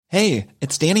Hey,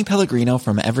 it's Danny Pellegrino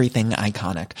from Everything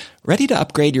Iconic. Ready to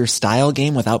upgrade your style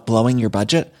game without blowing your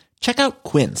budget? Check out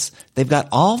Quince. They've got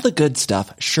all the good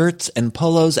stuff, shirts and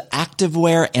polos,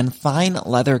 activewear, and fine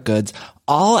leather goods,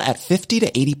 all at 50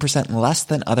 to 80% less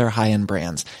than other high-end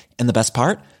brands. And the best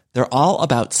part? They're all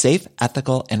about safe,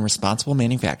 ethical, and responsible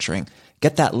manufacturing.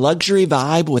 Get that luxury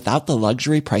vibe without the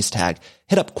luxury price tag.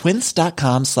 Hit up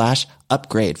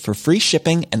quince.com/upgrade for free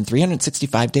shipping and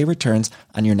 365-day returns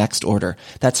on your next order.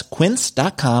 That's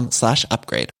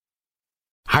quince.com/upgrade.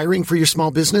 Hiring for your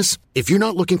small business? If you're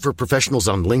not looking for professionals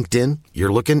on LinkedIn,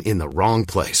 you're looking in the wrong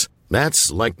place. That's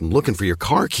like looking for your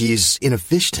car keys in a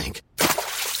fish tank.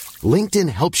 LinkedIn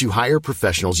helps you hire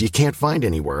professionals you can't find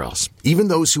anywhere else, even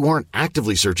those who aren't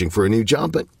actively searching for a new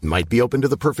job but might be open to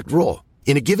the perfect role.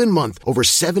 In a given month, over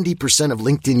 70% of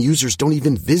LinkedIn users don't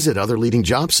even visit other leading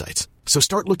job sites. So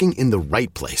start looking in the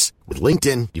right place. With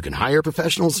LinkedIn, you can hire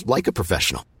professionals like a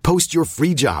professional. Post your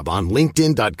free job on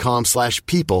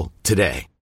linkedin.com/people today.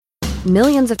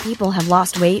 Millions of people have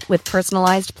lost weight with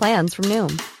personalized plans from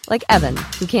Noom. Like Evan,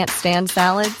 who can't stand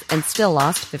salads and still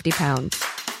lost 50 pounds.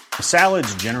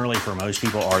 Salads generally for most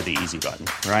people are the easy button,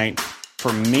 right?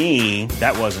 For me,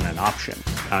 that wasn't an option.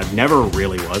 I never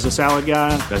really was a salad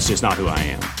guy. That's just not who I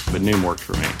am. But Noom worked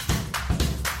for me.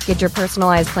 Get your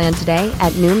personalized plan today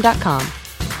at Noom.com.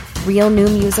 Real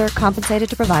Noom user compensated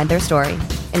to provide their story.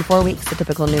 In 4 weeks, the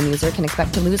typical Noom user can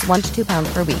expect to lose 1 to 2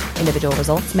 pounds per week. Individual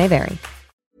results may vary.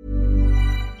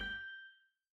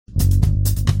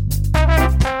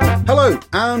 Hello,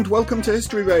 and welcome to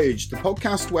History Rage, the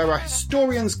podcast where our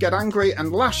historians get angry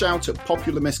and lash out at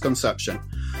popular misconception,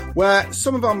 where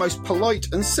some of our most polite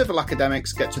and civil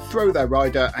academics get to throw their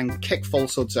rider and kick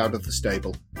falsehoods out of the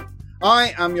stable.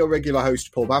 I am your regular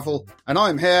host, Paul Bavel, and I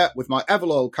am here with my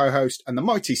ever-loyal co-host and the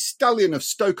mighty stallion of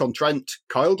Stoke-on-Trent,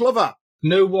 Kyle Glover.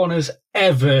 No one has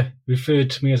ever referred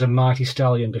to me as a mighty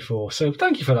stallion before, so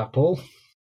thank you for that, Paul.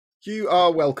 You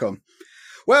are welcome.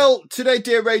 Well, today,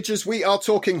 dear Ragers, we are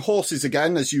talking horses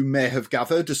again, as you may have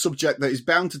gathered, a subject that is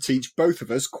bound to teach both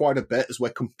of us quite a bit as we're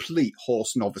complete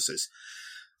horse novices.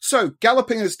 So,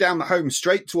 galloping us down the home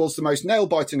straight towards the most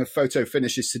nail-biting of photo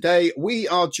finishes today, we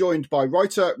are joined by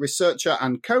writer, researcher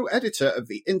and co-editor of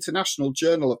the International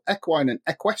Journal of Equine and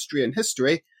Equestrian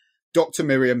History, Dr.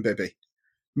 Miriam Bibby.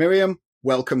 Miriam,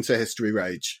 welcome to History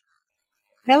Rage.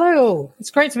 Hello,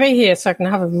 it's great to be here so I can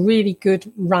have a really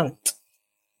good rant.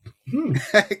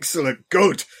 Excellent.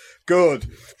 Good.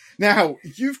 Now,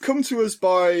 you've come to us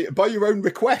by your own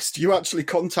request. You actually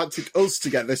contacted us to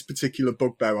get this particular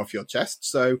bugbear off your chest.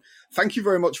 So thank you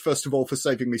very much, first of all, for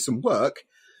saving me some work.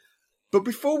 But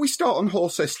before we start on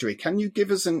horse history, can you give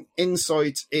us an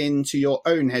insight into your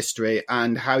own history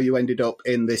and how you ended up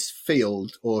in this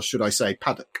field, or should I say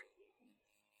paddock?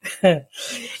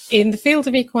 In the field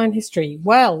of equine history?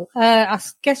 Well, I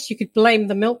guess you could blame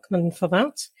the milkman for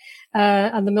that.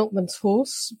 And the milkman's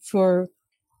horse for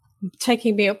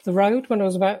taking me up the road when I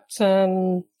was about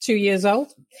 2 years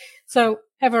old. So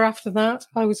ever after that,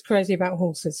 I was crazy about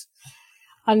horses.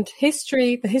 And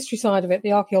history, the history side of it,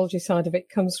 the archaeology side of it,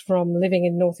 comes from living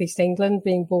in northeast England,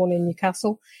 being born in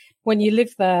Newcastle. When you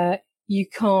live there, you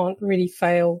can't really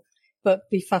fail but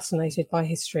be fascinated by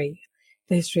history.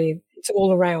 The history, it's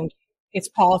all around. It's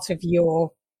part of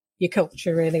your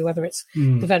culture, really, whether it's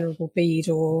the Venerable Bede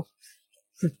or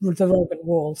the Roman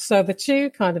wall. So the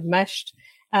two kind of meshed,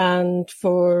 and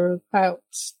for about,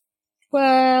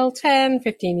 10,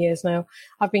 15 years now,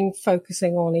 I've been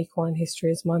focusing on equine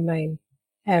history as my main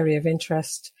area of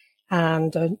interest,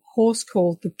 and a horse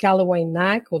called the Galloway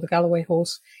nag, or the Galloway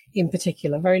horse in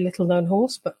particular, very little known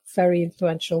horse, but very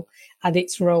influential, and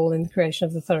its role in the creation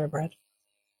of the thoroughbred.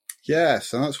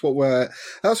 Yes, and that's what we're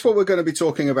going to be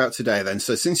talking about today. Then,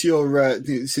 so since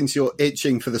you're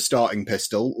itching for the starting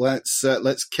pistol, let's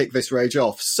kick this rage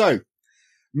off. So,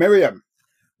 Miriam,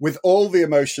 with all the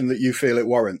emotion that you feel it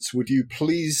warrants, would you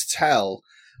please tell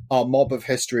our mob of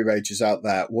history rages out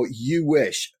there what you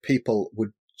wish people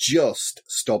would just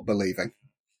stop believing?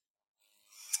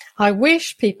 I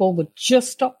wish people would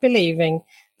just stop believing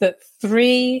that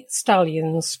 3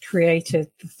 stallions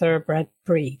created the thoroughbred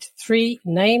breed. 3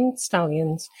 named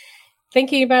stallions.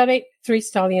 Thinking about it, 3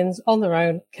 stallions on their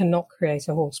own cannot create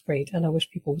a horse breed. And I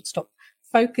wish people would stop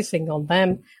focusing on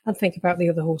them and think about the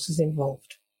other horses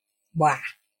involved. Wow.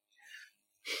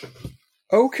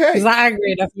 Okay. Is that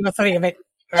angry enough? I'm not thinking of it.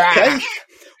 Okay.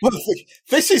 Well,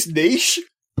 this is niche.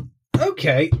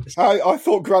 Okay. I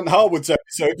thought Grant Harwood's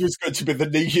episode was going to be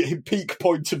the peak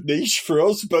point of niche for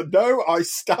us, but no, I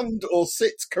stand or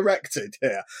sit corrected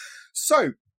here.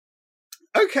 So,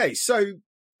 okay, so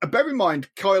bear in mind,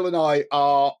 Kyle and I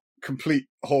are complete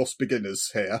horse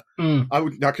beginners here.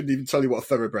 I couldn't even tell you what a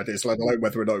thoroughbred is, let alone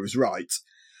whether or not I was right.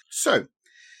 So,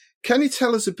 can you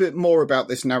tell us a bit more about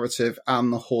this narrative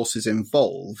and the horses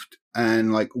involved,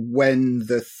 and like when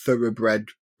the thoroughbred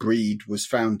breed was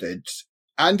founded?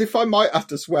 And if I might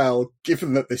add as well,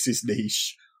 given that this is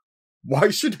niche, why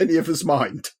should any of us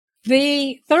mind?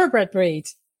 The thoroughbred breed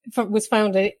was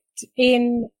founded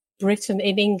in Britain,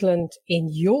 in England, in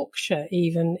Yorkshire,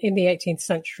 even in the 18th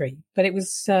century. But it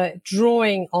was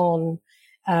drawing on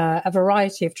a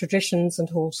variety of traditions and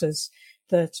horses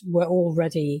that were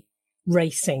already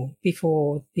racing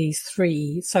before these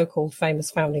three so-called famous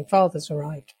founding fathers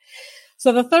arrived.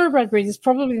 So the thoroughbred breed is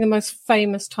probably the most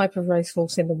famous type of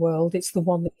racehorse in the world. It's the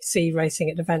one that you see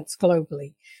racing at events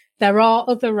globally. There are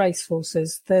other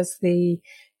racehorses. There's the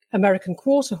American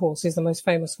quarter horse, is the most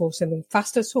famous horse in the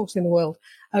fastest horse in the world,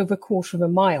 over a quarter of a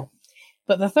mile.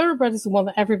 But the thoroughbred is the one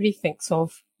that everybody thinks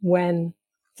of when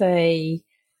they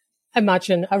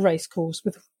imagine a race course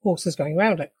with horses going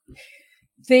around it.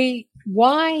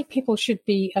 Why people should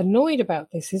be annoyed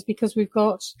about this is because we've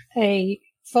got a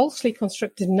falsely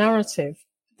constructed narrative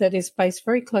that is based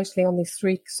very closely on these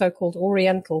three so-called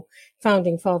Oriental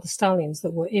founding father stallions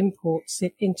that were imports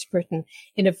into Britain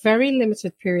in a very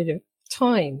limited period of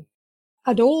time.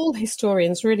 And all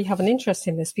historians really have an interest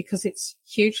in this because it's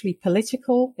hugely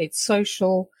political, it's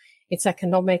social, it's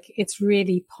economic, it's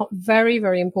really very,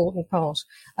 very important part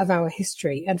of our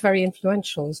history and very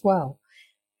influential as well.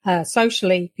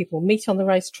 Socially, people meet on the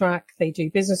racetrack, they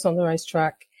do business on the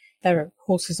racetrack, their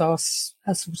horses are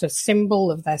a sort of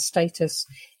symbol of their status.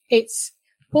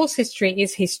 Horse history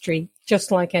is history,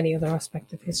 just like any other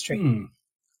aspect of history.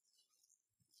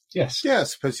 Yes. Yeah, I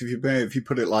suppose if you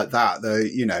put it like that,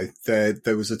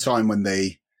 there was a time when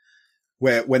the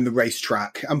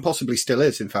racetrack, and possibly still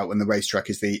is, in fact, when the racetrack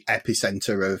is the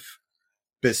epicenter of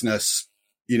business,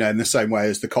 in the same way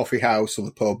as the coffee house or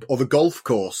the pub or the golf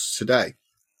course today.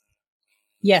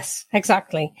 Yes,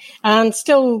 exactly. And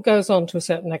still goes on to a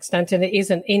certain extent. And it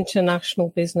is an international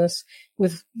business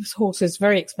with horses,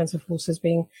 very expensive horses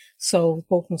being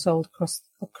bought and sold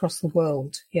across the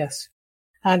world. Yes.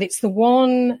 And it's the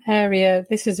one area,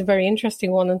 this is a very interesting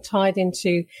one and tied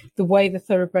into the way the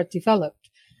thoroughbred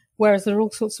developed. Whereas there are all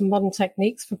sorts of modern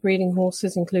techniques for breeding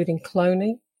horses, including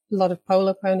cloning. A lot of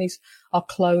polo ponies are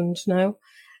cloned now.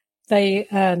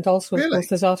 And also, of course,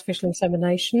 there's artificial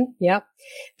insemination. Yeah.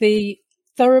 The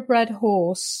thoroughbred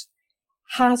horse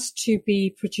has to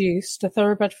be produced, a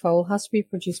thoroughbred foal has to be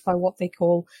produced by what they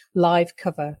call live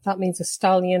cover. That means a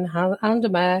stallion and a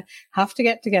mare have to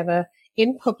get together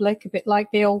in public, a bit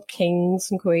like the old kings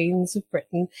and queens of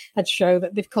Britain, and show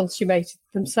that they've consummated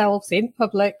themselves in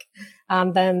public.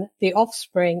 And then the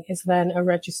offspring is then a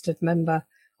registered member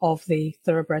of the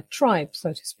thoroughbred tribe,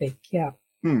 so to speak. Yeah.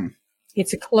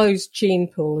 It's a closed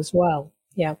gene pool as well.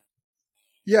 Yeah.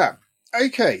 Yeah.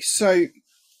 Okay. So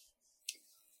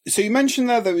you mentioned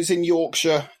there that it was in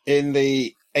Yorkshire in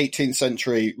the 18th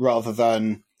century rather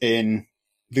than in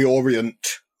the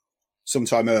Orient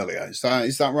sometime earlier. Is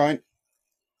that right?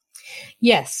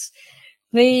 Yes.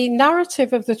 The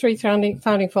narrative of the three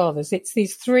founding fathers, it's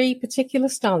these three particular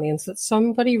stallions that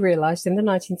somebody realised in the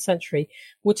 19th century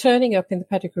were turning up in the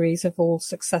pedigrees of all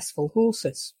successful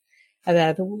horses. And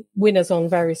they're the winners on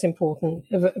various important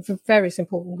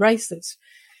races.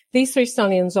 These three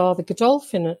stallions are the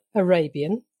Godolphin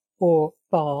Arabian, or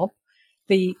Barb,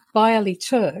 the Bialy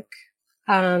Turk,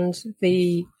 and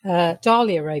the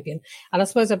Dali Arabian. And I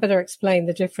suppose I better explain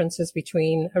the differences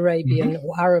between Arabian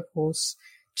or Arab horse,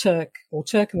 Turk or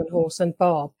Turkoman horse, and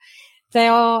Barb. They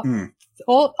are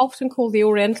all often called the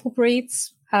Oriental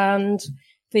breeds, and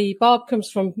the Barb comes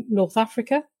from North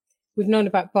Africa. We've known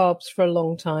about Barbs for a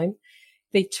long time.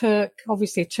 The Turk,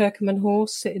 obviously a Turkoman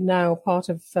horse, now part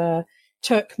of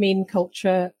Turkmen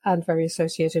culture and very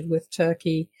associated with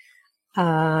Turkey.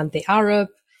 And the Arab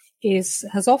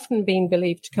has often been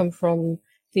believed to come from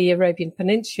the Arabian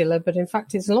Peninsula, but in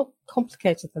fact it's a lot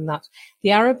complicated than that.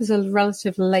 The Arab is a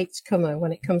relative late comer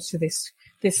when it comes to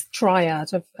this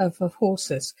triad of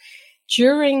horses.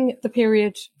 During the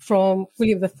period from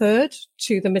William III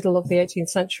to the middle of the 18th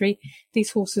century,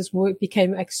 these horses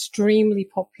became extremely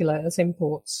popular as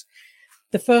imports.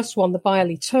 The first one, the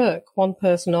Bialy Turk, one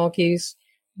person argues,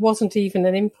 wasn't even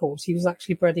an import. He was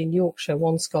actually bred in Yorkshire,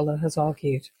 one scholar has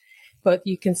argued. But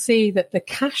you can see that the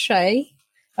cachet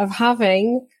of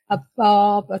having a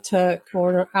Barb, a Turk,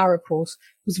 or an Arab horse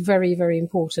was very, very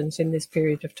important in this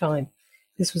period of time.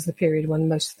 This was the period when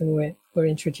most of them were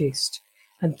introduced.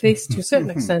 And this, to a certain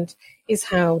extent, is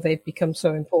how they've become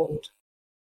so important.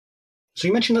 So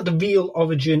you mentioned that the real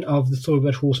origin of the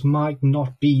thoroughbred horse might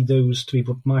not be those three,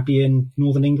 but might be in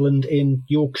northern England, in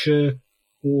Yorkshire,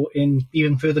 or in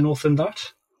even further north than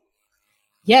that?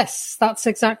 Yes, that's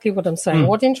exactly what I'm saying.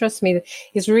 What interests me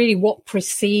is really what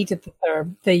preceded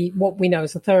what we know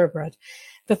as the thoroughbred.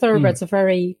 The thoroughbred's a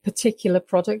very particular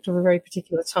product of a very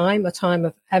particular time, a time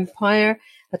of empire,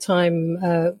 a time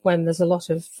when there's a lot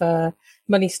of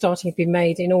money starting to be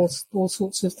made in all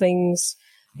sorts of things,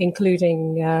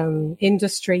 including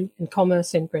industry and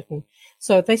commerce in Britain.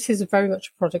 So this is very much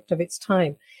a product of its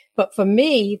time. But for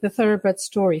me, the thoroughbred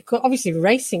story, obviously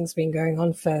racing's been going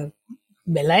on for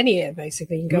millennia,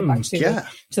 basically. You can go back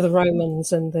to the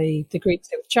Romans and the Greeks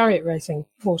with chariot racing,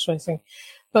 horse racing.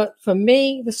 But for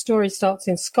me, the story starts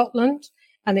in Scotland,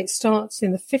 and it starts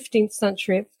in the 15th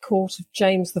century at the court of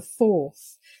James IV.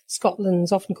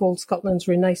 Scotland's often called Scotland's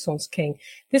Renaissance king.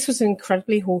 This was an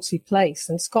incredibly horsey place,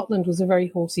 and Scotland was a very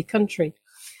horsey country.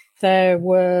 There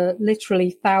were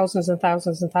literally thousands and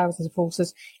thousands and thousands of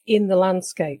horses in the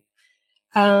landscape.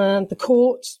 And the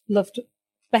court loved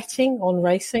betting on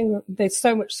racing. There's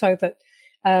so much so that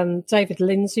David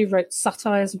Lindsay wrote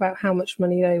satires about how much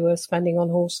money they were spending on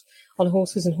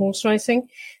horses and horse racing.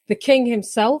 The king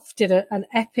himself did an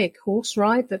epic horse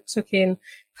ride that took in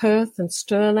Perth and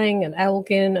Stirling and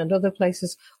Elgin and other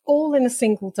places, all in a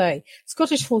single day.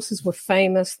 Scottish horses were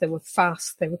famous, they were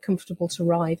fast, they were comfortable to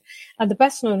ride. And the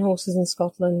best known horses in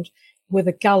Scotland were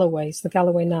the Galloways, the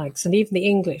Galloway nags. And even the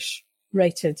English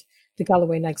rated the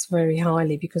Galloway nags very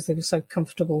highly because they were so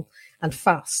comfortable and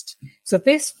fast. So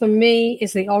this, for me,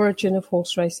 is the origin of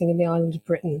horse racing in the island of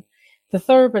Britain. The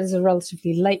thoroughbred is a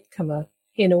relatively latecomer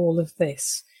in all of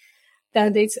this.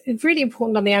 And it's really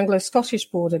important on the Anglo-Scottish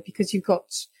border because you've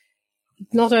got,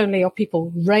 not only are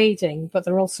people raiding, but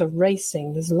they're also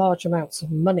racing. There's large amounts of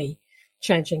money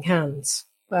changing hands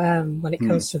when it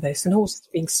comes to this, and horses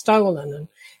being stolen and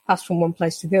passed from one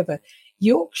place to the other.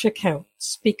 Yorkshire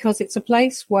counts because it's a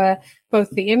place where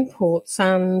both the imports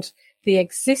and the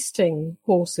existing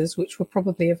horses, which were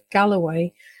probably of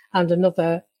Galloway and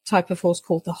another type of horse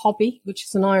called the Hobby, which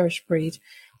is an Irish breed,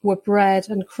 were bred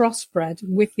and crossbred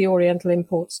with the Oriental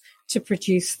imports to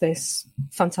produce this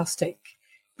fantastic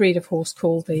breed of horse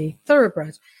called the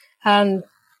Thoroughbred. And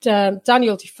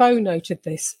Daniel Defoe noted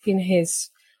this in his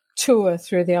tour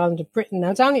through the island of Britain.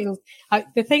 Now, Daniel,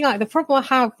 the problem I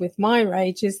have with my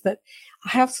rage is that I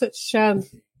have such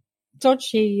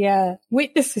dodgy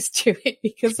witnesses to it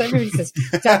because everybody says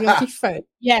Daniel Defoe.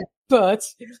 Yeah, but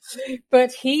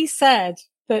he said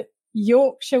that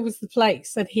Yorkshire was the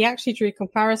place, and he actually drew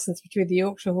comparisons between the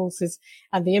Yorkshire horses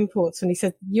and the imports. And he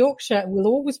said Yorkshire will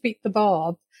always beat the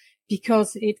Barb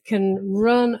because it can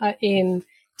run in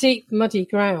deep, muddy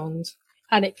ground,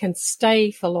 and it can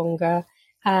stay for longer,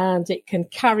 and it can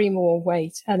carry more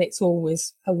weight, and it's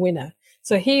always a winner.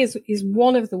 So he is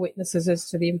one of the witnesses as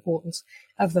to the importance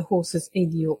of the horses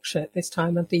in Yorkshire at this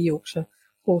time, and the Yorkshire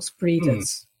horse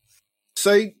breeders.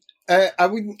 So are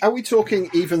we talking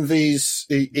even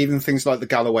things like the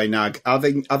Galloway nag? Are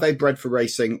they bred for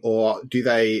racing, or do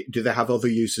they have other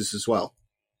uses as well?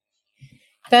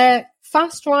 They're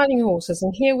fast riding horses,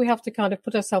 and here we have to kind of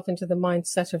put ourselves into the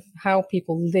mindset of how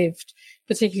people lived,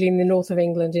 particularly in the north of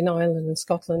England, in Ireland and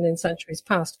Scotland in centuries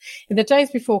past. In the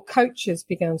days before coaches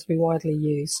began to be widely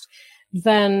used,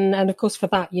 then, and of course for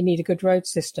that you need a good road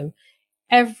system,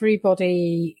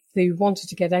 everybody who wanted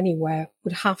to get anywhere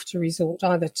would have to resort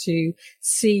either to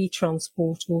sea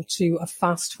transport or to a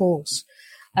fast horse.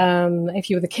 If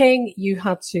you were the king, you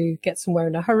had to get somewhere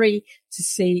in a hurry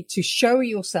to show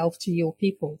yourself to your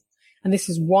people. And this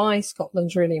is why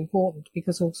Scotland's really important,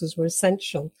 because horses were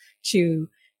essential to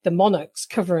the monarchs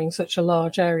covering such a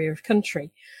large area of country.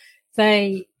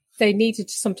 They needed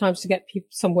sometimes to get people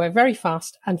somewhere very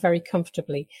fast and very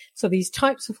comfortably. So these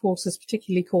types of horses,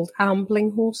 particularly called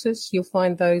ambling horses, you'll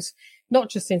find those not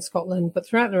just in Scotland, but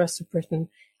throughout the rest of Britain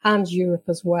and Europe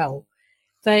as well.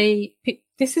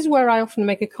 This is where I often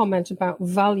make a comment about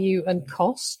value and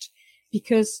cost,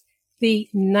 because the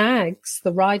nags,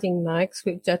 the riding nags,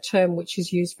 which a term which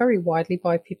is used very widely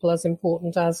by people as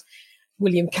important as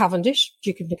William Cavendish,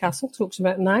 Duke of Newcastle, talks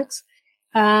about nags,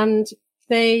 and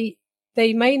they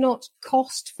may not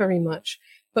cost very much,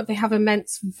 but they have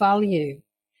immense value.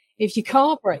 If your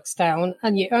car breaks down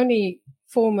and your only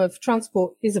form of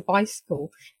transport is a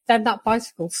bicycle, then that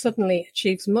bicycle suddenly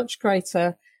achieves much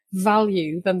greater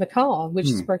value than the car, which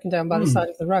is broken down by the side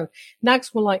of the road.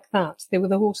 Nags were like that. They were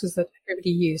the horses that everybody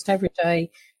used every day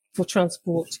for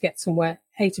transport to get somewhere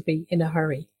A to B in a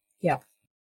hurry. Yeah.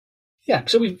 Yeah,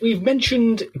 so we've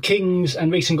mentioned kings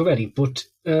and racing already, but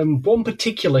one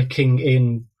particular king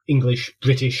in English,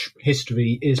 British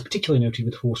history is particularly noted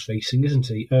with horse racing, isn't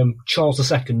he? Charles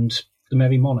II, the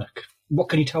Merry Monarch. What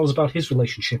can you tell us about his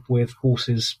relationship with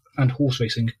horses and horse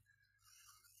racing?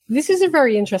 This is a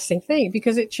very interesting thing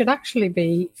because it should actually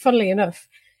be, funnily enough,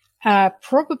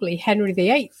 probably Henry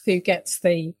VIII who gets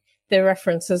the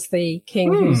reference as the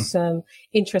king who's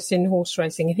interested in horse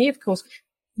racing. And he, of course,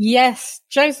 yes,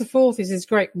 James IV is his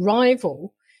great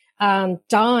rival and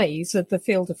dies at the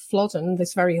field of Flodden,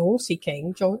 this very horsey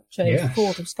king, James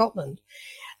IV of Scotland.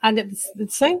 And at the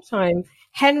same time,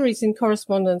 Henry's in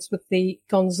correspondence with the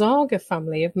Gonzaga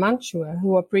family of Mantua,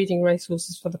 who are breeding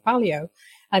racehorses for the Palio.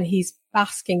 And he's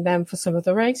asking them for some of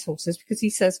the racehorses because he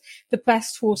says, the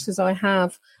best horses I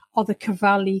have are the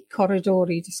Cavalli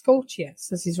Corridori di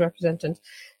Scotias, as his representative,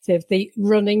 the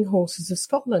running horses of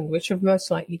Scotland, which are most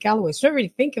likely Galloways. So I don't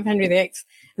really think of Henry VIII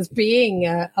as being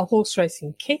a horse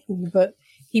racing king, but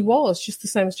he was just the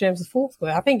same as James IV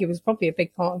were. I think it was probably a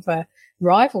big part of their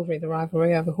rivalry, the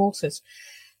rivalry over horses.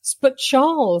 But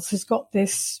Charles has got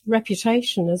this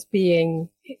reputation as being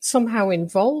somehow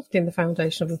involved in the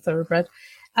foundation of the thoroughbred.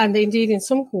 And indeed, in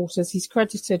some quarters, he's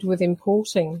credited with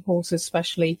importing horses,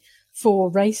 especially for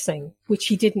racing, which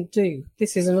he didn't do.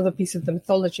 This is another piece of the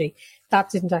mythology. That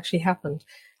didn't actually happen.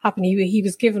 He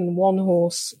was given one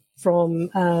horse from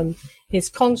his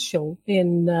consul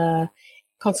in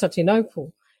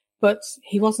Constantinople, but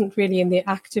he wasn't really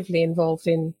actively involved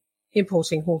in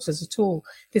importing horses at all.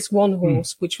 This one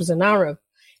horse, which was an Arab,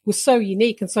 was so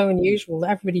unique and so unusual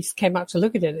that everybody came out to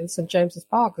look at it in St. James's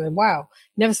Park and wow,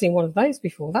 never seen one of those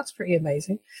before. That's pretty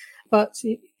amazing. But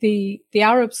the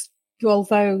Arabs,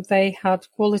 although they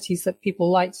had qualities that people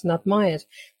liked and admired,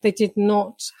 they did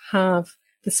not have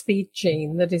the speed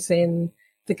gene that is in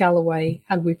the Galloway,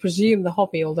 and we presume the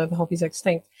hobby, although the hobby's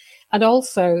extinct. And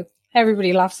also,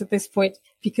 everybody laughs at this point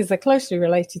because they're closely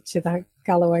related to that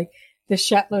Galloway. The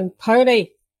Shetland pony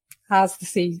has the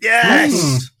speed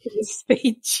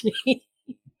gene.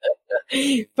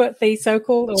 But the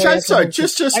so-called... Sorry,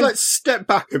 just let's step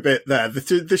back a bit there.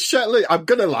 The Shetland... I'm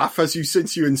going to laugh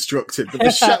since you instructed, but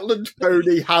the Shetland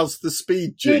pony has the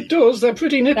speed gene. It does. They're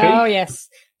pretty nippy. Oh, yes.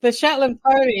 The Shetland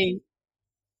pony.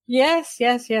 Yes.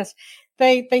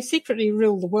 They secretly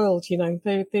rule the world, you know.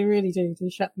 They really do, the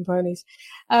Shetland ponies.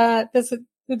 There's a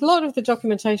lot of the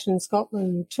documentation in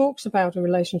Scotland talks about a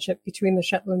relationship between the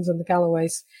Shetlands and the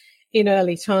Galloways in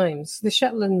early times.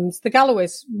 The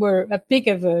Galloways were a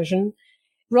bigger version,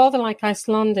 rather like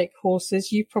Icelandic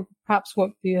horses. You perhaps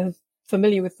won't be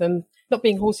familiar with them, not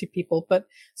being horsey people, but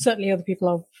certainly other people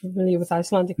are familiar with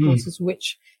Icelandic horses,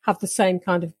 which have the same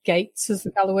kind of gaits as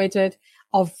the Galloway did,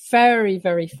 are very,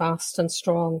 very fast and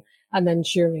strong and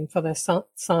enduring for their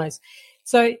size.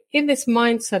 So in this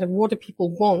mindset of what do people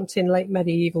want in late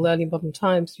medieval, early modern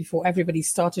times before everybody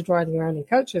started riding around in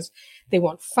coaches, they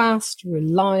want fast,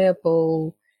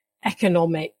 reliable,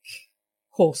 economic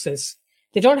horses.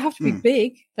 They don't have to be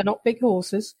big. They're not big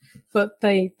horses, but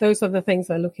those are the things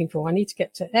they're looking for. I need to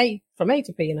get from A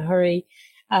to B in a hurry.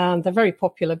 And they're very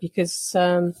popular because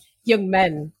young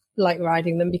men like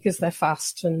riding them because they're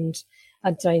fast and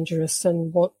dangerous.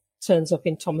 And what turns up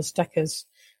in Thomas Decker's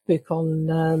book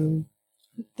on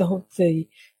the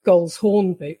Gull's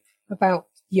Horn book about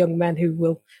young men who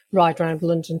will ride around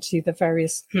London to the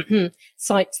various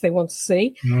sites they want to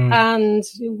see. And,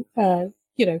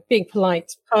 being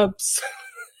polite, pubs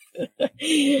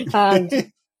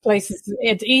and places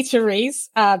and eateries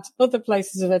and other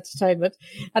places of entertainment.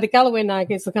 And a Galloway nag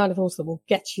is the kind of horse that will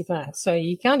get you there. So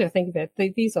you kind of think of it.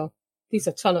 These are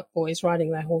ton-up boys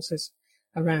riding their horses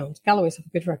around. Galloways have a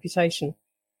good reputation.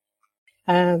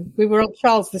 We were on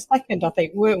Charles II, I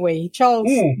think, weren't we? Charles,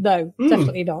 no,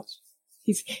 definitely not.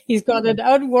 He's got an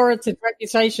unwarranted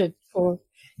reputation for.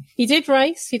 He did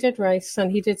race,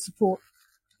 and he did support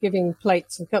giving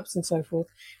plates and cups and so forth,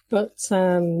 but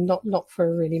not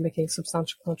for really making a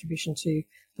substantial contribution to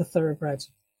the thoroughbred.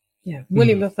 Yeah,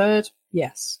 William III,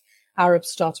 yes, Arabs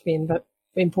started being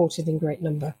imported in great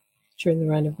number during the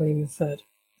reign of William III.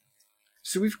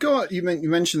 So we've got you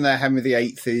mentioned there Henry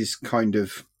VIII is kind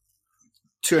of,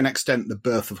 to an extent, the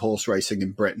birth of horse racing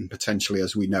in Britain, potentially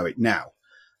as we know it now.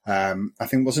 I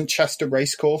think wasn't Chester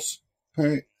Racecourse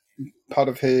part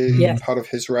of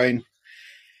his reign?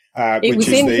 It was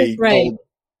in his reign.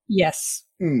 Yes.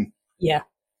 Yeah.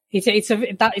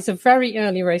 That is a very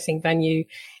early racing venue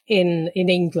in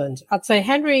England. I'd say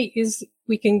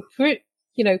we can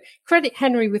credit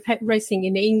Henry with racing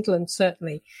in England,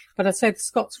 certainly, but I'd say the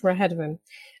Scots were ahead of him.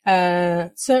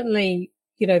 Certainly,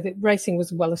 that racing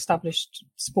was a well-established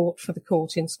sport for the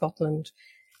court in Scotland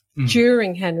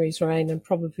during Henry's reign and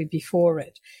probably before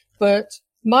it. But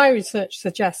my research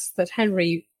suggests that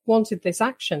Henry wanted this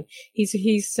action. He's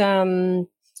involved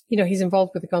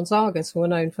with the Gonzagas, who are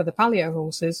known for the palio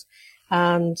horses.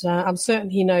 And I'm certain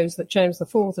he knows that James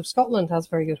IV of Scotland has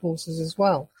very good horses as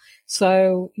well.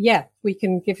 So, yeah, we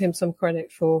can give him some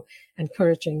credit for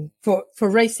encouraging, for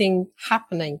racing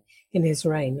happening in his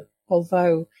reign.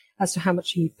 Although, as to how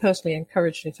much he personally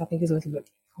encouraged it, I think is a little bit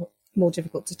more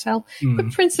difficult to tell.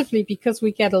 But principally because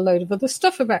we get a load of other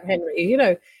stuff about Henry. You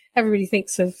know, everybody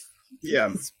thinks of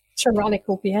his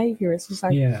tyrannical behaviour. It's just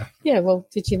like, well,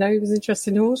 did you know he was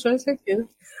interested in horse racing? Yeah.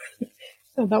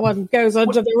 So that one goes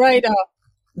under the radar.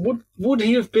 Would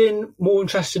he have been more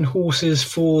interested in horses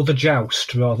for the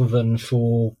joust rather than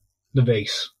for the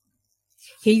race?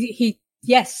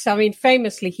 Yes. I mean,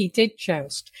 famously, he did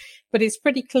joust, but it's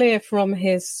pretty clear from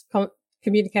his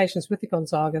communications with the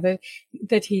Gonzaga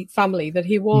that he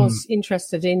was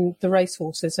interested in the race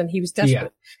horses, and he was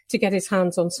desperate to get his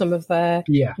hands on some of their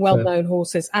well-known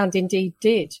horses, and indeed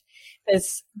did.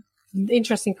 There's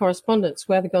interesting correspondence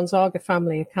where the Gonzaga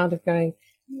family are kind of going,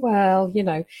 well, you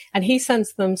know, and he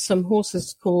sends them some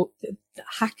horses called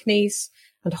Hackneys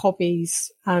and Hobbies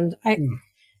and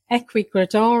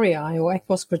Equigredarii or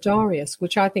Equus gregarius,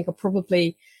 which I think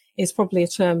is probably a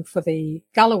term for the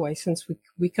Galloway, since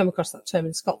we come across that term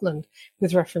in Scotland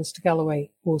with reference to Galloway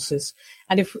horses.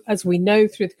 And as we know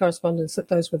through the correspondence that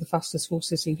those were the fastest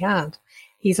horses he had,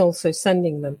 he's also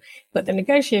sending them. But the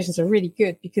negotiations are really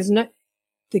good because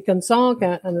the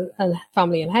Gonzaga and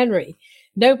family and Henry,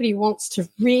 nobody wants to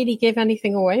really give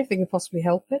anything away if they can possibly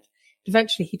help it.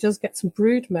 Eventually, he does get some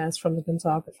brood mares from the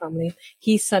Gonzaga family.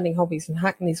 He's sending Hobbies and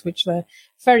Hackneys, which they're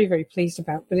very, very pleased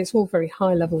about, but it's all very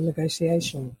high-level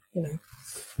negotiation, you know.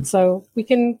 So we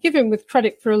can give him with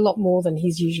credit for a lot more than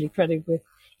he's usually credited with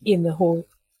in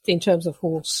terms of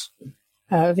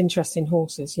of interest in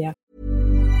horses, yeah.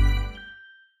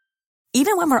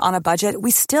 Even when we're on a budget,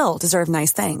 we still deserve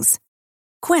nice things.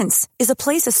 Quince is a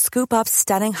place to scoop up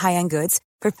stunning high-end goods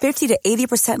for 50 to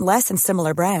 80% less than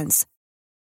similar brands.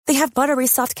 They have buttery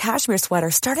soft cashmere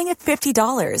sweaters starting at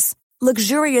 $50,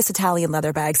 luxurious Italian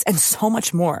leather bags, and so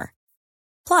much more.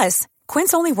 Plus,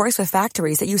 Quince only works with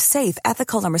factories that use safe,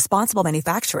 ethical, and responsible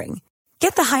manufacturing.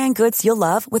 Get the high-end goods you'll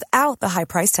love without the high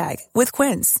price tag with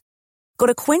Quince. Go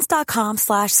to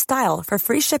quince.com/style for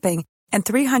free shipping and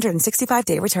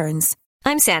 365-day returns.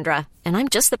 I'm Sandra, and I'm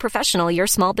just the professional your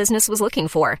small business was looking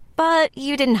for. But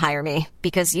you didn't hire me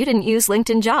because you didn't use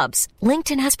LinkedIn Jobs.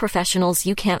 LinkedIn has professionals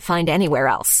you can't find anywhere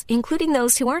else, including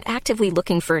those who aren't actively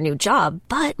looking for a new job,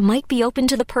 but might be open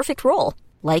to the perfect role,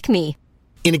 like me.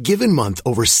 In a given month,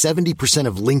 over 70%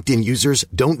 of LinkedIn users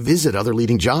don't visit other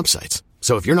leading job sites.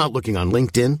 So if you're not looking on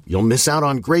LinkedIn, you'll miss out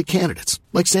on great candidates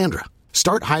like Sandra.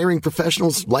 Start hiring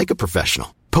professionals like a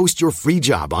professional. Post your free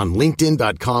job on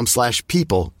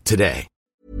linkedin.com/people today.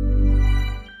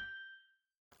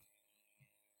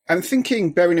 I'm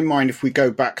thinking, bearing in mind, if we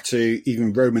go back to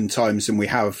even Roman times and we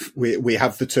have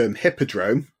the term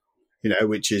hippodrome, you know,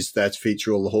 which is there to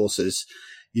feature all the horses,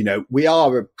 you know, we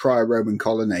are a prior Roman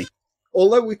colony.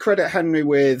 Although we credit Henry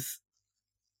with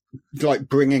like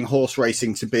bringing horse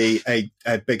racing to be a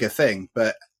bigger thing,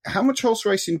 but how much horse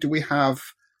racing do we have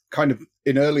kind of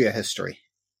in earlier history?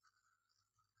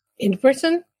 In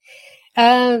Britain?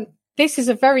 This is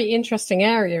a very interesting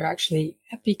area, actually,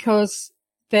 because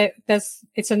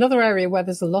it's another area where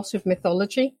there's a lot of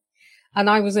mythology. And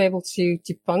I was able to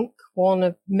debunk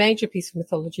a major piece of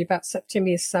mythology about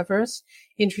Septimius Severus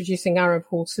introducing Arab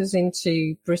horses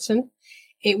into Britain.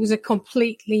 It was a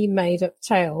completely made-up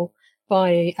tale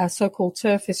by a so-called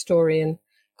turf historian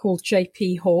called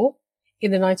J.P. Hoare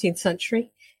in the 19th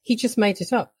century. He just made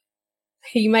it up.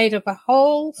 He made up a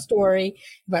whole story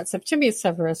about Septimius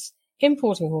Severus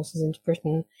importing horses into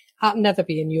Britain at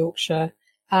Netherby in Yorkshire,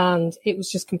 and it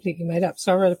was just completely made up.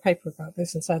 So I wrote a paper about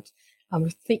this and said, I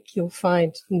think you'll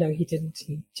find, no, he didn't.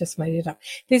 He just made it up.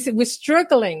 We're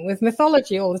struggling with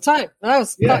mythology all the time. I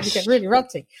was starting to get really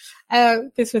ranty.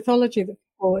 This mythology that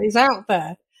is out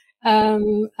there.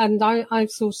 And I'm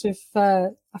sort of,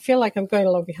 I feel like I'm going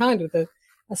along behind with a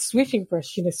sweeping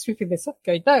brush, you know, sweeping this up,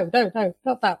 going, no,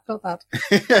 not that.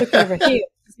 Look over here.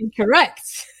 It's incorrect.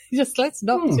 Just let's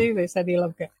not do this any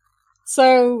longer.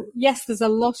 So yes, there's a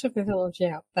lot of mythology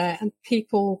out there, and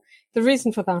the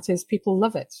reason for that is people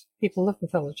love it. People love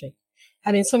mythology.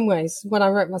 And in some ways, when I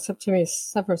wrote my Septimius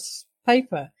Severus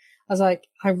paper, I was like,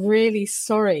 I'm really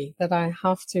sorry that I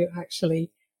have to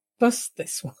actually bust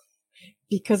this one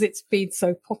because it's been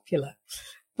so popular.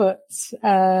 But,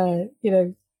 you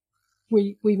know,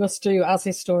 we must do as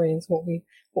historians what we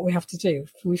have to do.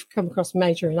 If we've come across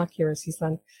major inaccuracies,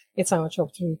 then it's our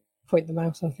job to point them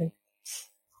out, I think.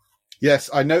 Yes,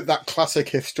 I note that classic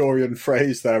historian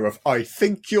phrase there of, I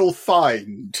think you'll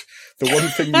find, the one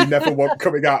thing you never want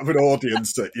coming out of an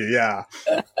audience at you, yeah.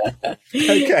 Okay.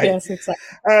 Yes,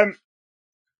 exactly.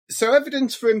 So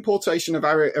evidence for importation of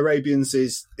Arabians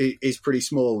is pretty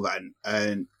small then,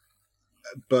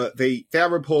 but the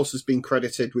Arab horse has been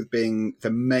credited with being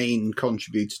the main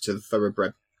contributor to the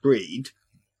thoroughbred breed,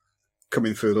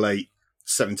 coming through the late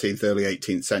 17th, early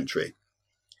 18th century.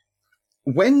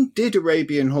 When did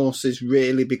Arabian horses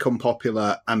really become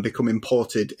popular and become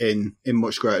imported in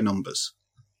much greater numbers?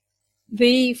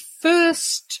 The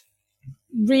first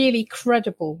really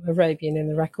credible Arabian in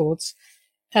the records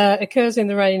occurs in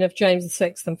the reign of James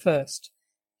VI and First.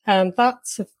 And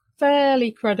that's a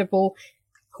fairly credible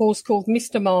horse called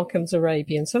Mr. Markham's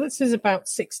Arabian. So this is about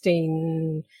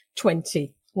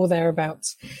 1620 or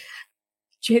thereabouts.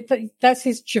 That's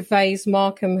his Gervais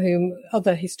Markham, whom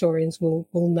other historians will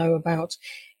know about.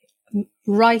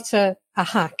 Writer, a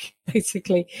hack,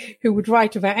 basically, who would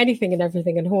write about anything and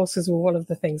everything, and horses were one of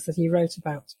the things that he wrote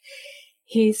about.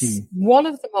 One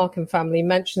of the Markham family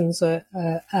mentions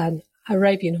an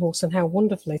Arabian horse and how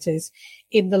wonderful it is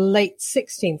in the late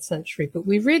 16th century, but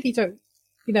we really don't,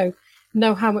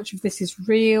 know how much of this is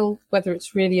real, whether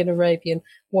it's really an Arabian,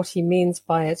 what he means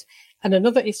by it. And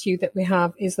another issue that we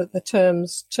have is that the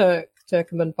terms Turk,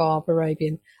 Turkoman, Barb,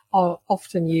 Arabian are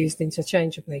often used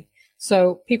interchangeably.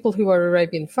 So people who are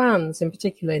Arabian fans, in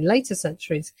particular in later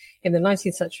centuries, in the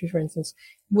 19th century, for instance,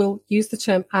 will use the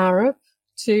term Arab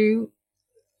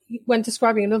when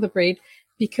describing another breed,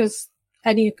 because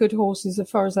any good horse, as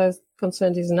far as I'm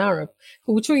concerned, is an Arab.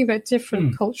 But we're talking about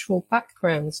different cultural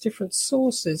backgrounds, different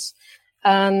sources.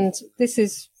 And this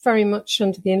is very much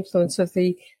under the influence of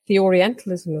the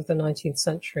Orientalism of the 19th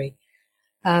century,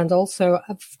 and also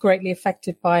greatly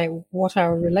affected by what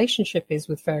our relationship is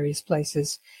with various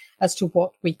places as to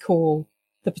what we call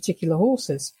the particular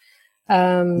horses.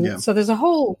 So there's a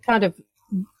whole kind of,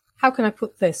 how can I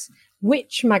put this,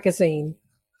 which magazine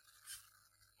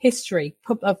history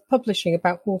of publishing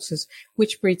about horses,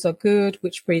 which breeds are good,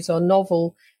 which breeds are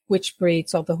novel, which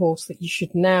breeds are the horse that you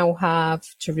should now have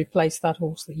to replace that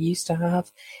horse that you used to have.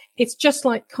 It's just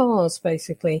like cars,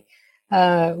 basically.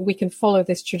 We can follow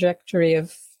this trajectory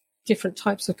of different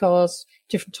types of cars,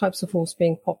 different types of horse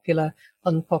being popular,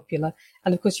 unpopular.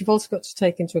 And of course, you've also got to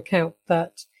take into account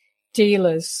that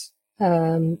dealers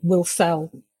will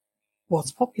sell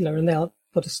what's popular and they'll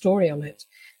put a story on it.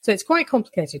 So it's quite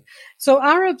complicated. So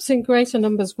Arabs in greater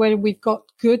numbers, where we've got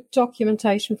good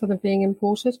documentation for them being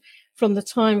imported from the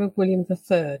time of William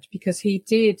III, because he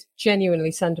did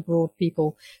genuinely send abroad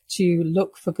people to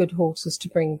look for good horses to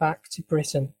bring back to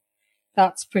Britain.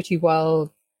 That's pretty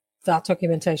well, that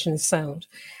documentation is sound.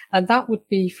 And that would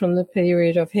be from the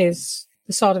period of the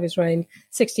start of his reign,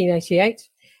 1688,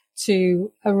 to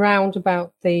around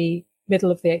about the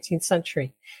middle of the 18th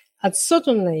century. And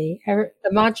suddenly,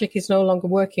 the magic is no longer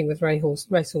working with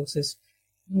racehorses.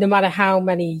 No matter how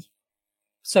many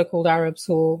so-called Arabs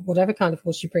or whatever kind of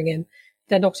horse you bring in,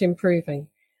 they're not improving.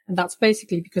 And that's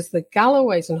basically because the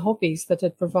Galloways and hobbies that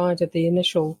had provided the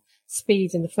initial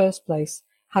speed in the first place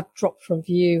had dropped from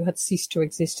view, had ceased to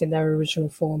exist in their original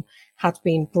form, had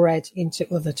been bred into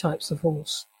other types of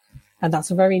horse. And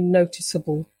that's a very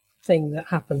noticeable thing that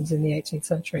happens in the 18th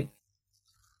century.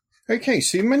 Okay,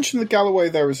 so you mentioned the Galloway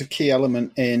there as a key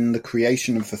element in the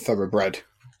creation of the thoroughbred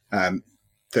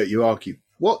that you argue.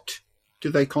 What do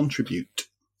they contribute?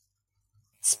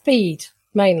 Speed,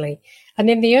 mainly. And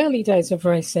in the early days of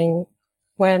racing,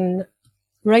 when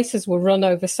races were run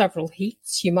over several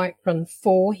heats, you might run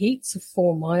 4 heats of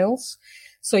 4 miles.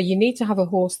 So you need to have a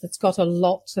horse that's got a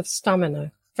lot of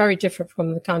stamina, very different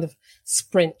from the kind of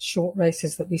sprint short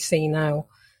races that we see now,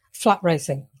 flat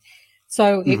racing.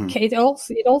 So it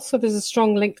also there's a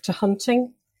strong link to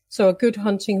hunting. So a good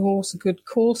hunting horse, a good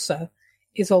courser,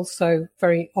 is also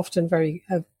very often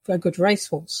a good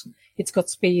racehorse. It's got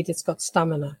speed, it's got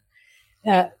stamina.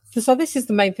 So this is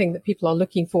the main thing that people are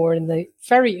looking for in the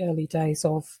very early days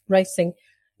of racing,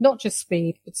 not just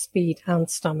speed, but speed and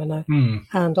stamina,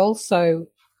 and also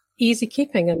easy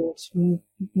keeping and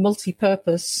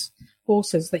multi-purpose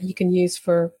horses that you can use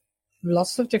for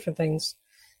lots of different things.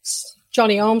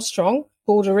 Johnny Armstrong,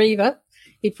 Border Reaver,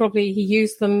 he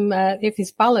used them, if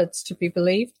his ballads to be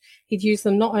believed, he'd use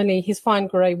them not only his fine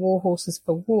grey war horses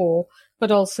for war,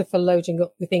 but also for loading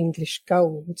up with English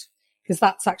gold. Because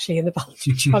that's actually in the ballad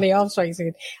of Johnny Armstrong. He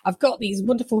said, I've got these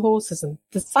wonderful horses, and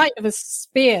the sight of a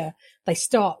spear, they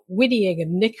start whinnying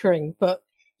and nickering, but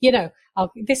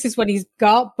This is when he's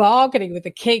bargaining with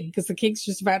the king because the king's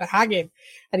just about to hang him.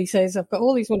 And he says, I've got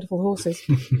all these wonderful horses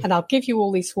and I'll give you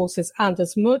all these horses and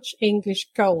as much English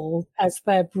gold as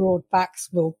their broad backs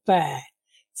will bear.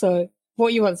 So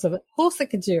what you want is a horse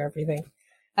that can do everything.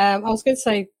 I was going to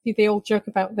say the old joke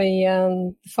about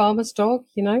the farmer's dog,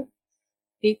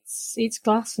 eats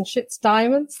glass and shits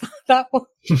diamonds. That one.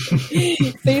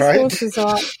 These horses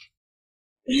are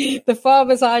the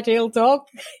farmer's ideal dog.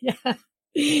 Yeah. I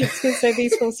was going to say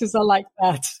these horses are like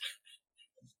that.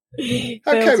 Okay,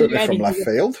 with me from left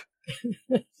field.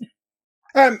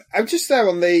 I'm just there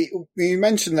you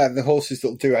mentioned that the horses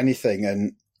that'll do anything,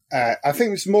 and I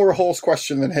think it's more a horse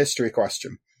question than a history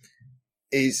question.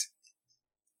 Is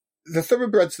the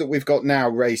thoroughbreds that we've got now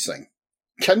racing,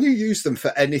 can you use them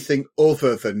for anything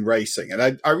other than racing?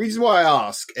 And the reason why I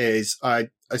ask is I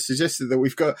suggested that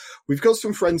we've got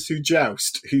some friends who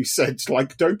joust who said,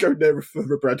 like, don't go near a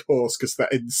thoroughbred horse because they're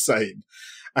insane.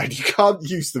 And you can't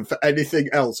use them for anything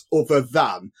else other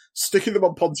than sticking them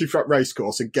on Pontefract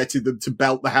racecourse and getting them to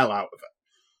belt the hell out of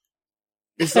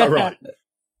it. Is that right?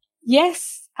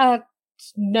 Yes.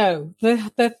 No.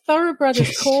 The thoroughbred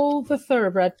is called the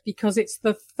thoroughbred because it's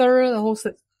the horse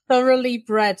that's thoroughly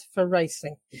bred for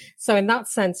racing. So in that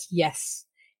sense, yes,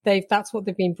 that's what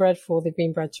they've been bred for. They've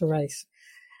been bred to race.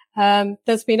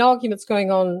 There's been arguments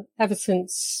going on ever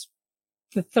since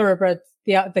the thoroughbred,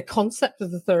 the concept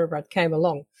of the thoroughbred came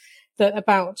along,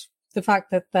 about the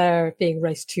fact that they're being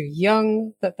raced too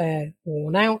young, that they're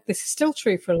worn out. This is still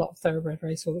true for a lot of thoroughbred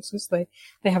racehorses. They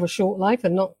have a short life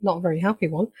and not a very happy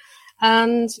one.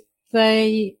 And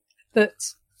this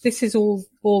is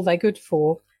all they're good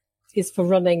for is for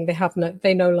running.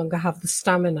 They no longer have the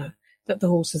stamina that the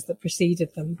horses that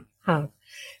preceded them have.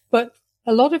 But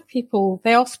a lot of people,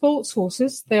 they are sports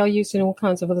horses. They are used in all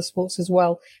kinds of other sports as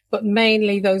well, but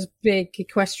mainly those big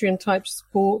equestrian type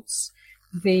sports,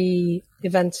 the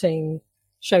eventing,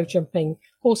 show jumping.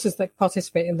 Horses that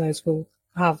participate in those will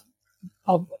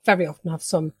very often have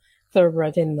some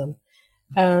thoroughbred in them.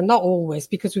 Not always,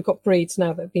 because we've got breeds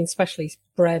now that have been specially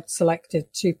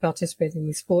selected to participate in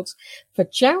these sports. For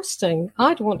jousting,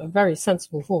 I'd want a very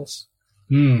sensible horse.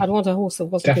 I'd want a horse that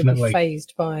wasn't going to be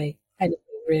fazed by anything,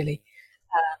 really.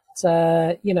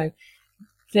 And,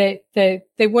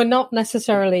 they were not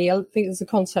necessarily, I think there's a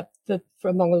concept that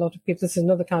among a lot of people, this is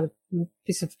another kind of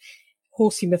piece of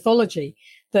horsey mythology,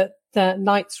 that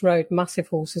knights rode massive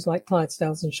horses like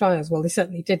Clydesdales and Shires. Well, they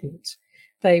certainly didn't.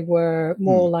 They were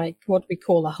more like what we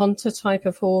call a hunter type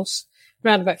of horse,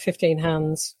 around about 15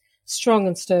 hands, strong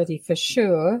and sturdy for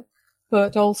sure,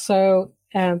 but also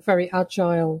very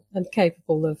agile and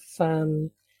capable of,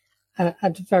 and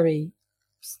very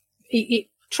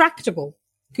tractable,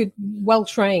 good, well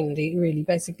trained, really,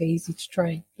 basically easy to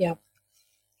train. Yeah.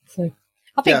 So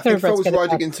I think if I was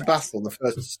riding into battle, if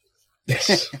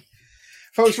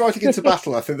I was riding into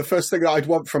battle, I think the first thing that I'd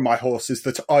want from my horse is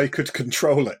that I could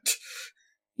control it.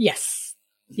 Yes.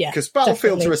 Yeah. Because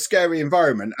battlefields are a scary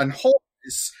environment, and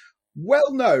horses,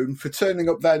 well known for turning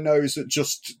up their nose at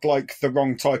just like the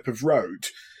wrong type of road.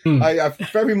 I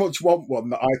very much want one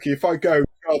that if I go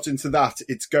charge into that,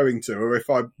 it's going to,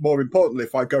 or more importantly,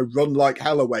 if I go run like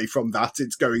hell away from that,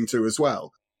 it's going to as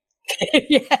well.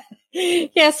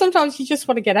 Yeah. Sometimes you just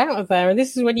want to get out of there, and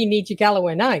this is when you need your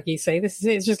Galloway nag. You see,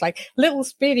 it's just like little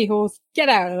speedy horse, get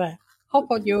out of there,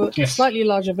 hop on your slightly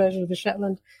larger version of the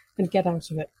Shetland, and get out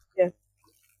of it. Yeah.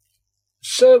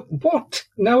 So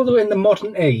now that we're in the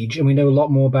modern age and we know a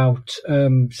lot more about,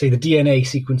 say, the DNA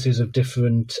sequences of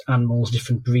different animals,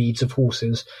 different breeds of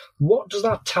horses, what does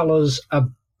that tell us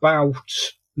about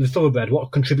the thoroughbred?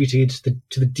 What contributed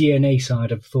to the DNA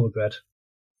side of the thoroughbred?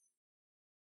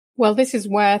 Well, this is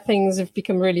where things have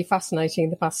become really fascinating in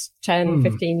the past 10,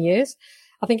 15 years.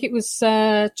 I think it was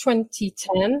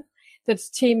 2010 that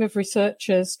a team of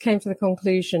researchers came to the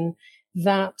conclusion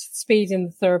that speed in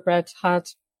the thoroughbred had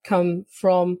come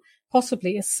from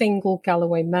possibly a single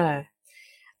Galloway mare.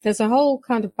 There's a whole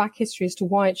kind of back history as to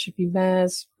why it should be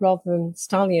mares rather than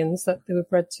stallions that they were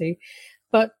bred to.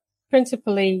 But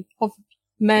principally,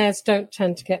 mares don't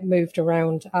tend to get moved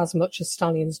around as much as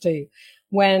stallions do.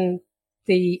 When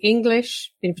the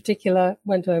English, in particular,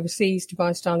 went overseas to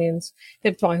buy stallions,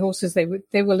 they'd buy horses, they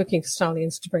were looking for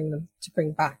stallions to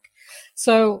bring back.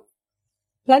 So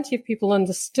plenty of people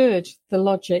understood the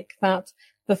logic that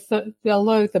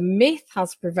although the myth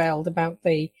has prevailed about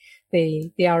the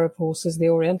Arab horses, the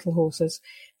Oriental horses,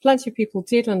 plenty of people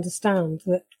did understand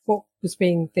that what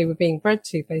they were being bred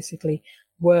to basically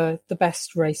were the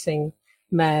best racing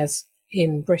mares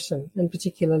in Britain, and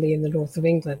particularly in the north of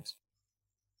England.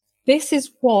 This is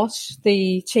what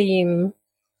the team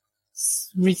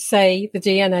say the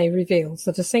DNA reveals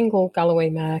that a single Galloway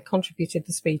mare contributed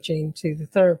the speed gene to the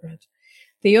thoroughbred.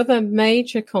 The other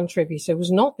major contributor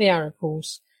was not the Arab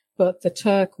horse, but the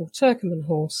Turk or Turkoman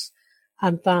horse,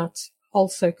 and that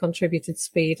also contributed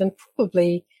speed and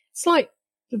probably slight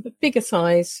bigger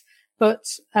size,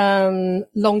 but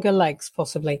longer legs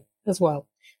possibly as well.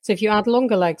 So if you add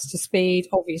longer legs to speed,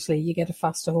 obviously you get a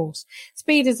faster horse.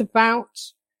 Speed is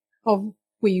about,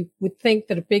 we would think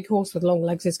that a big horse with long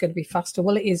legs is going to be faster.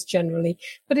 Well, it is generally,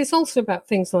 but it's also about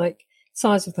things like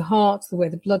size of the heart, the way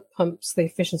the blood pumps, the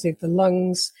efficiency of the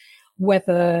lungs,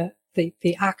 whether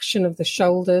the action of the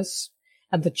shoulders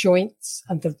and the joints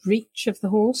and the reach of the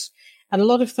horse. And a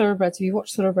lot of thoroughbreds, if you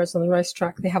watch thoroughbreds on the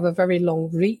racetrack, they have a very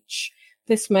long reach.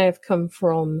 This may have come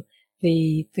from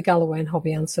the Galloway and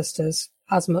Hobby ancestors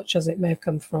as much as it may have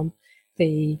come from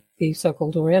the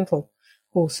so-called Oriental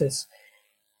horses.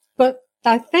 But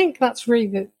I think that's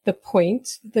really the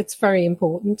point that's very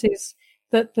important, is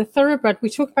that the thoroughbred, we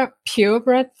talk about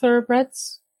purebred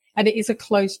thoroughbreds, and it is a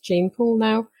closed gene pool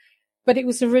now, but it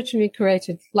was originally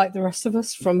created like the rest of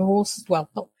us from horses. Well,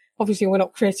 obviously we're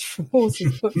not created from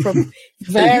horses, but from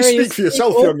various You speak for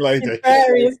yourself, young lady.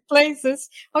 various places.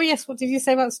 Oh yes, what did you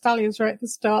say about stallions right at the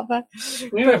start there?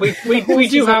 Yeah, we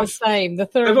do have the same. The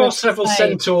we've thoroughbred got several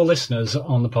Centaur listeners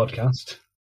on the podcast.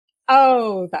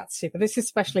 Oh, that's super. This is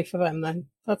especially for them then.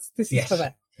 This is for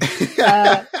them.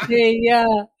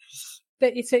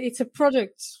 It's a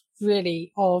product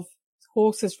really of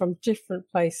horses from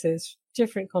different places,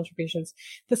 different contributions.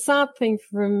 The sad thing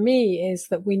for me is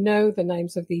that we know the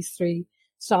names of these 3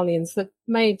 stallions that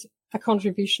made a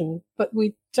contribution, but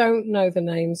we don't know the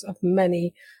names of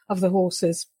many of the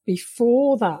horses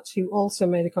before that who also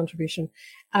made a contribution.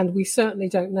 And we certainly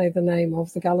don't know the name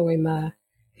of the Galloway mare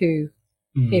who,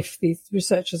 if these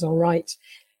researchers are right,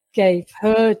 gave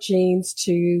her genes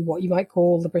to what you might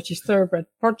call the British Thoroughbred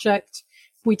Project.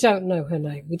 We don't know her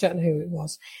name. We don't know who it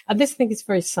was. And this, I think, is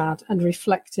very sad and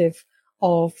reflective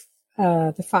of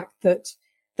the fact that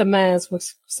the mares were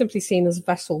simply seen as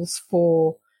vessels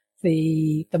for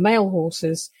the male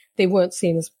horses. They weren't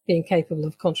seen as being capable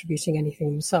of contributing anything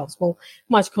themselves. Well,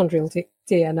 mitochondrial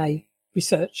DNA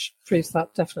research proves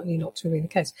that definitely not to be the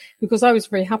case. Because I was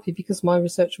very happy because my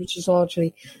research, which is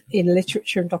largely in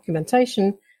literature and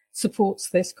documentation, supports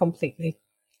this completely.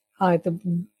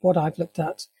 What I've looked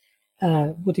at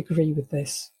would agree with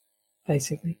this,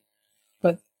 basically.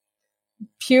 But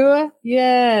pure,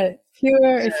 pure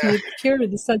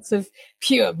in the sense of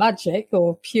pure magic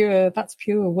or pure, that's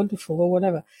pure wonderful or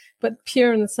whatever. But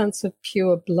pure in the sense of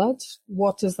pure blood,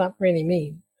 what does that really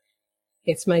mean?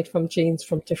 It's made from genes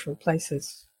from different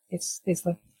places. It's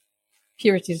the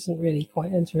purity doesn't really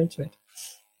quite enter into it.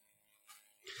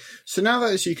 So now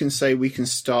that, as you can say, we can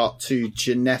start to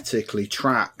genetically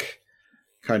track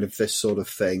kind of this sort of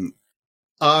thing,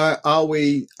 are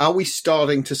we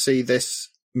starting to see this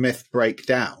myth break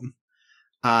down?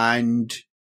 And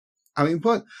I mean,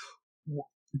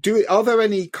 are there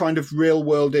any kind of real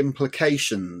world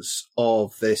implications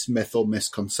of this myth or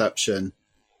misconception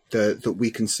that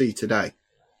we can see today?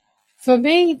 For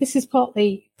me, this is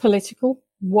partly political.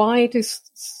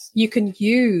 You can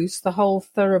use the whole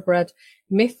thoroughbred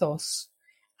mythos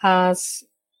as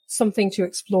something to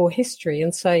explore history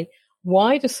and say,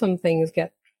 why do some things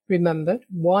get remembered?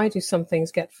 Why do some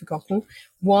things get forgotten?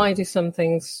 Why are some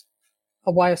things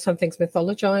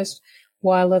mythologized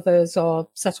while others are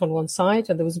set on one side?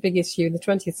 And there was a big issue in the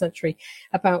 20th century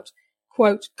about,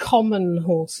 quote, common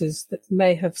horses that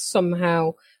may have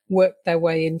somehow worked their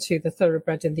way into the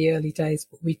thoroughbred in the early days,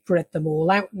 but we've bred them all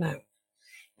out now.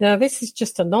 Now, this is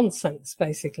just a nonsense,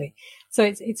 basically.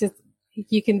 So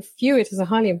you can view it as a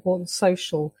highly important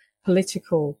social,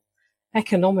 political,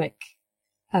 economic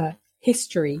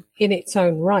history in its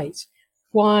own right.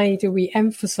 Why do we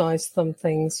emphasize some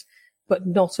things but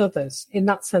not others? In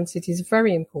that sense, it is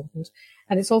very important.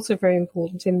 And it's also very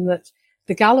important in that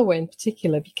the Galloway in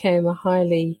particular became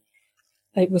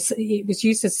it was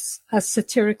used as a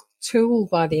satirical tool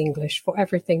by the English for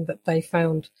everything that they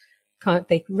found.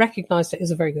 They recognized it as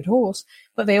a very good horse,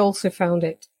 but they also found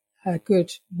it a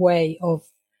good way of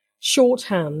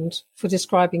shorthand for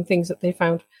describing things that they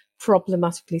found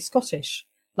problematically Scottish,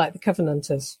 like the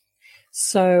Covenanters.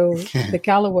 So the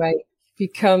Galloway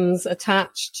becomes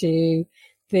attached to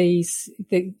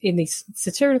in these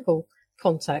satirical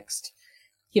context,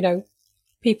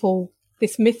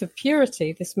 this myth of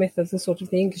purity, this myth of the sort of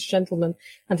the English gentleman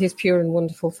and his pure and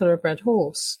wonderful thoroughbred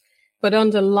horse. But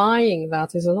underlying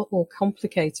that is a lot more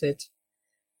complicated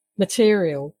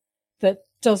material that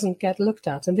doesn't get looked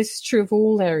at. And this is true of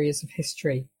all areas of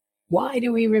history. Why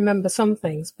do we remember some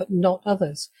things but not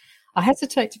others? I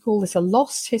hesitate to call this a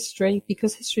lost history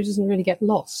because history doesn't really get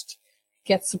lost. It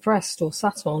gets suppressed or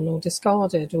sat on or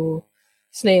discarded or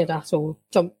sneered at or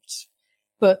dumped.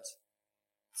 But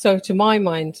so to my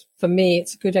mind, for me,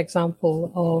 it's a good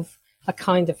example of a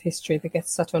kind of history that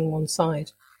gets set on one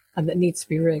side and that needs to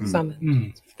be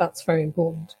re-examined. That's very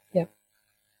important. Yeah.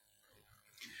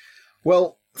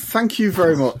 Well, thank you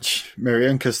very much,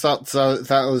 Miriam, because that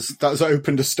has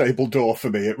opened a stable door for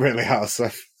me. It really has.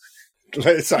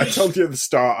 I told you at the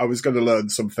start I was going to learn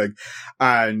something,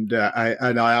 and I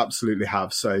absolutely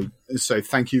have. So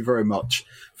thank you very much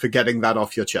for getting that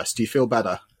off your chest. Do you feel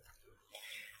better?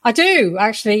 I do,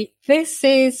 actually. This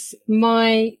is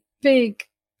my big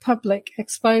public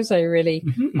expose, really,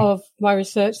 of my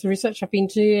research, the research I've been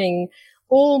doing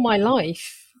all my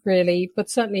life, really,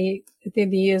 but certainly in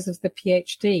the years of the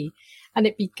PhD. And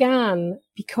it began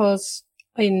because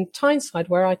in Tyneside,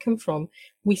 where I come from,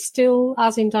 we still,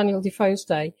 as in Daniel Defoe's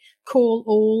day, call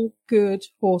all good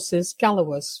horses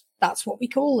Gallowers. That's what we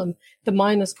call them. The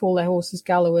miners call their horses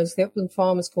Gallowers. The upland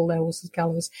farmers call their horses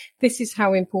Gallowers. This is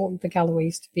how important the Galloway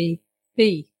used to be.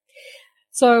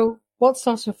 So what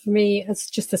started for me as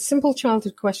just a simple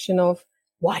childhood question of,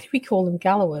 why do we call them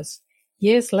Gallowers?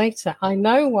 Years later, I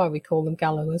know why we call them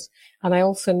Gallowers, and I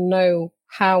also know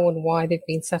how and why they've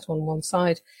been set on one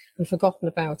side and forgotten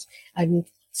about. And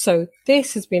so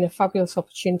this has been a fabulous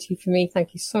opportunity for me.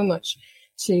 Thank you so much,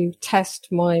 to test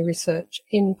my research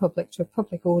in public to a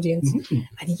public audience. And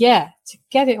to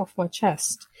get it off my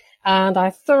chest. And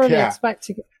I thoroughly expect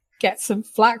to get some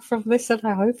flack from this, and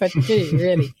I hope I do,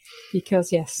 really,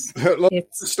 because Look,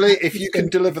 honestly, if you can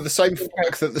deliver the same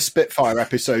flack that the Spitfire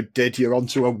episode did, you're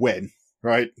onto a win,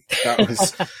 right? That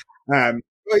was, well,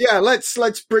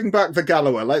 let's bring back the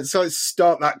Galloway. Let's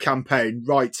start that campaign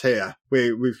right here.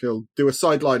 We feel do a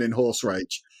sideline in horse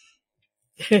rage.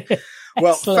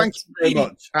 Well, thank you very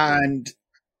much. And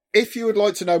if you would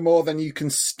like to know more, then you can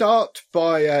start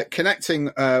by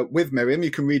connecting with Miriam.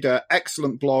 You can read her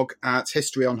excellent blog at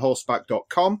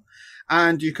historyonhorseback.com,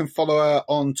 and you can follow her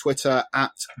on Twitter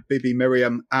at Bibby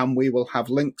Miriam, and we will have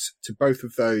links to both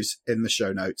of those in the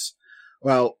show notes.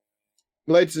 Well,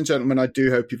 ladies and gentlemen, I do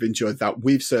hope you've enjoyed that.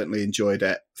 We've certainly enjoyed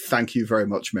it. Thank you very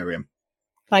much, Miriam.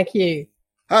 Thank you.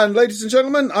 And ladies and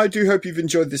gentlemen, I do hope you've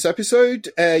enjoyed this episode.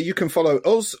 You can follow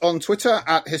us on Twitter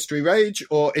at History Rage,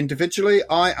 or individually,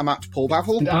 I am at Paul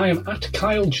Baffle. And I am at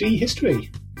Kyle G History.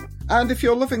 And if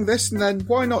you're loving this, then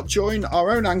why not join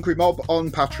our own Angry Mob on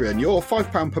Patreon? Your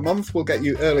 £5 per month will get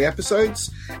you early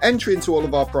episodes, entry into all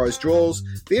of our prize draws,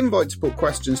 the invite to put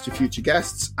questions to future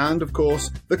guests, and of course,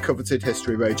 the coveted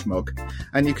History Rage mug.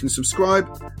 And you can subscribe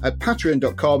at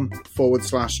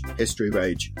patreon.com/History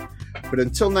Rage. But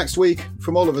until next week,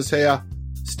 from all of us here,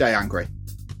 stay angry.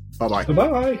 Bye-bye.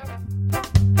 Bye-bye.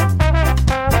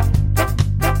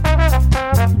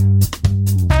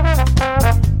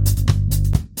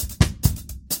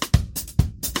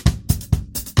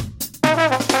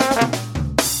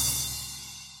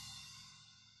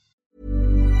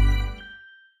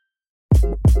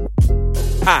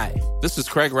 Hi, this is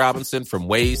Craig Robinson from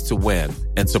Ways to Win,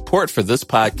 and support for this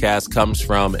podcast comes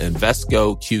from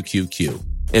Invesco QQQ.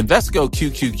 Invesco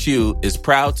QQQ is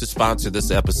proud to sponsor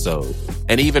this episode,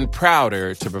 and even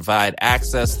prouder to provide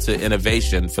access to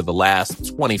innovation for the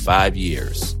last 25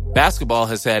 years. Basketball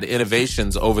has had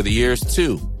innovations over the years,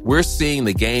 too. We're seeing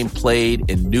the game played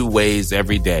in new ways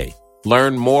every day.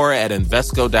 Learn more at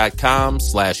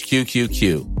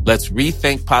Invesco.com/QQQ. Let's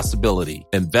rethink possibility.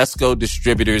 Invesco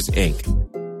Distributors, Inc.